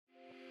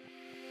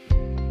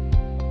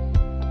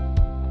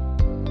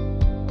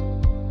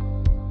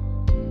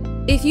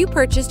If you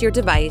purchased your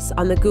device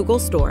on the Google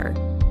Store,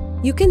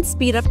 you can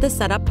speed up the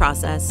setup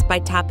process by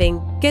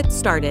tapping Get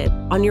Started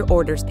on your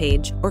orders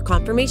page or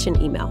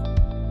confirmation email.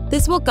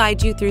 This will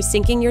guide you through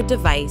syncing your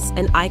device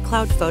and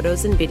iCloud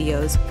photos and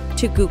videos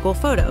to Google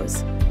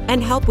Photos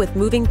and help with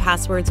moving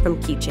passwords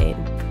from Keychain.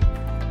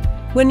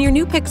 When your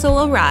new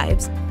Pixel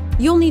arrives,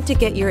 you'll need to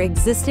get your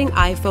existing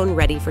iPhone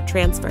ready for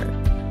transfer.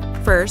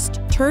 First,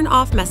 turn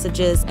off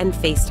messages and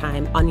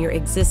FaceTime on your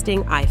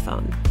existing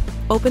iPhone.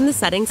 Open the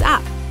Settings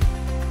app.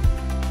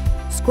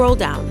 Scroll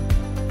down.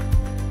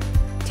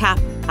 Tap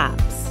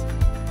Apps.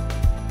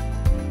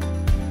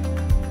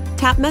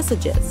 Tap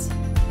Messages.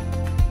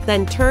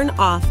 Then turn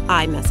off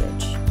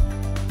iMessage.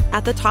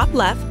 At the top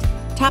left,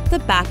 tap the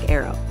back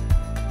arrow.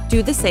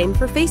 Do the same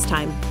for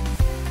FaceTime.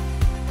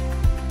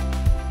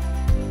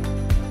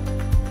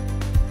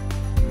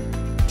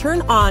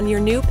 Turn on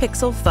your new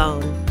Pixel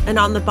phone, and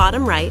on the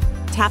bottom right,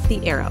 tap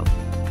the arrow.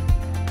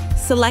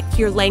 Select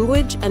your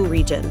language and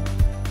region.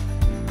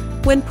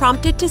 When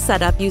prompted to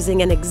set up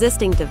using an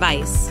existing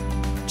device,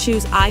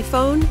 choose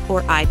iPhone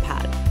or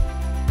iPad.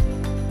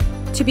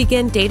 To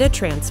begin data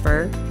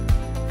transfer,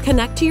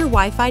 connect to your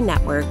Wi-Fi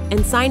network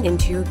and sign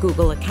into your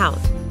Google account.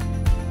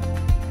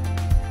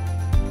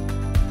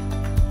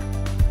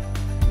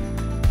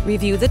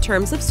 Review the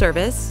terms of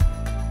service,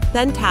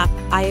 then tap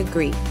I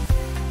agree.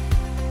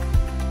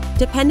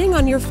 Depending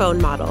on your phone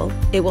model,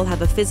 it will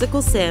have a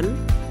physical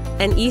SIM,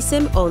 an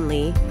eSIM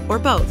only, or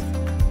both.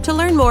 To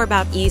learn more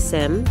about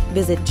eSIM,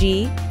 visit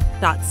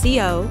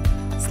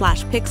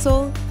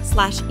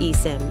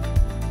g.co/pixel/eSIM.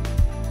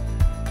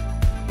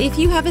 If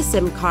you have a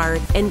SIM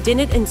card and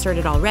didn't insert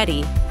it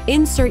already,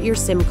 insert your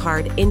SIM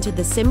card into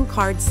the SIM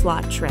card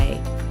slot tray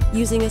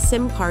using a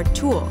SIM card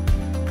tool.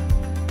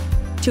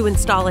 To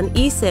install an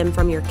eSIM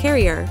from your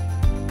carrier,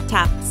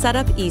 tap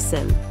Setup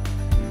eSIM.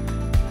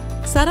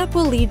 Setup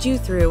will lead you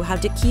through how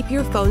to keep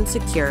your phone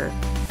secure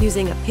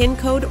using a PIN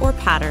code or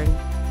pattern,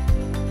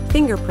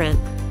 fingerprint,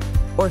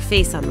 or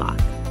face unlock.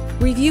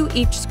 Review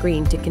each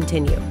screen to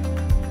continue.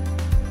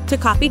 To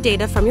copy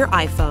data from your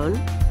iPhone,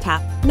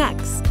 tap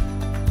Next.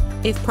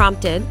 If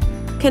prompted,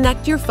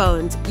 connect your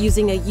phones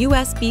using a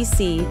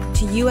USB-C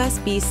to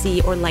USB-C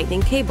or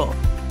Lightning cable.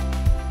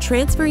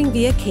 Transferring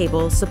via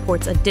cable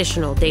supports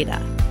additional data.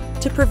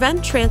 To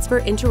prevent transfer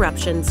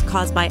interruptions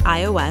caused by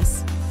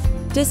iOS,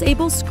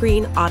 disable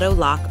Screen Auto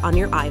Lock on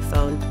your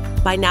iPhone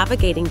by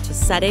navigating to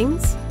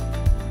Settings,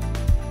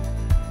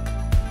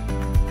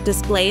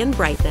 Display and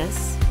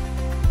Brightness,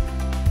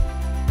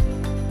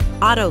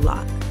 Auto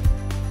Lock,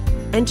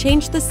 and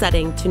change the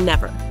setting to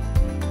Never.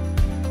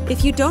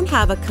 If you don't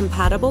have a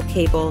compatible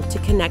cable to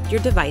connect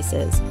your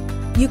devices,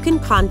 you can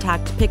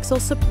contact Pixel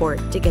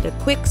support to get a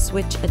quick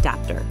switch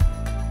adapter.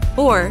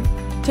 Or,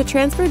 to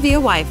transfer via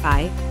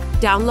Wi-Fi,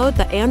 download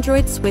the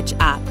Android Switch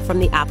app from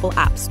the Apple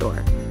App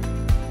Store.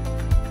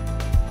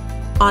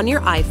 On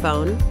your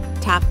iPhone,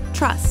 tap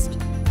Trust.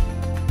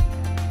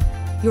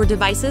 Your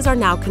devices are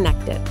now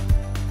connected.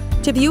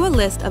 To view a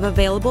list of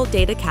available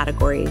data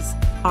categories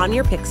on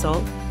your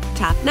Pixel,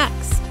 tap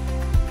Next.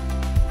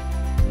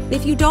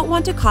 If you don't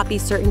want to copy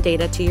certain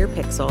data to your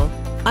Pixel,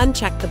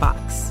 uncheck the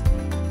box.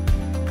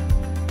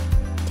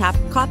 Tap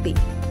Copy.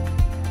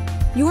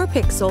 Your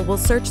Pixel will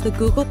search the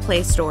Google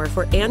Play Store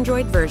for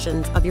Android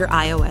versions of your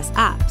iOS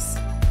apps.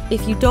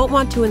 If you don't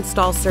want to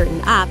install certain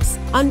apps,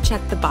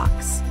 uncheck the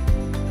box.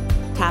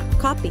 Tap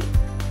Copy.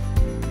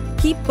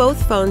 Keep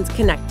both phones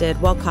connected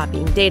while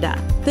copying data.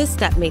 This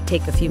step may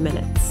take a few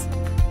minutes.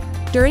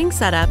 During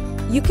setup,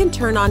 you can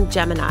turn on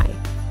Gemini,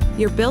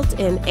 your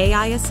built-in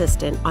AI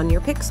assistant on your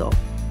Pixel.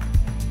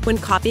 When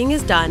copying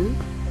is done,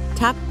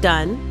 tap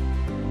Done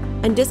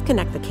and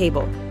disconnect the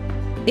cable.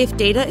 If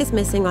data is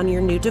missing on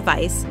your new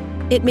device,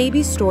 it may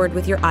be stored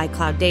with your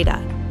iCloud data.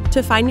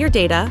 To find your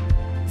data,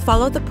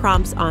 follow the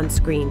prompts on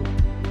screen.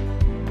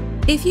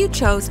 If you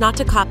chose not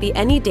to copy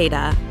any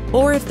data,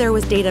 or if there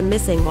was data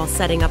missing while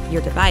setting up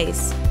your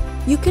device,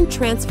 you can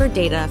transfer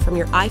data from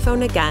your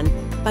iPhone again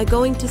by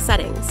going to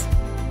Settings.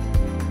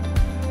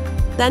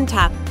 Then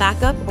tap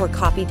Backup or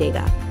Copy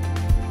Data.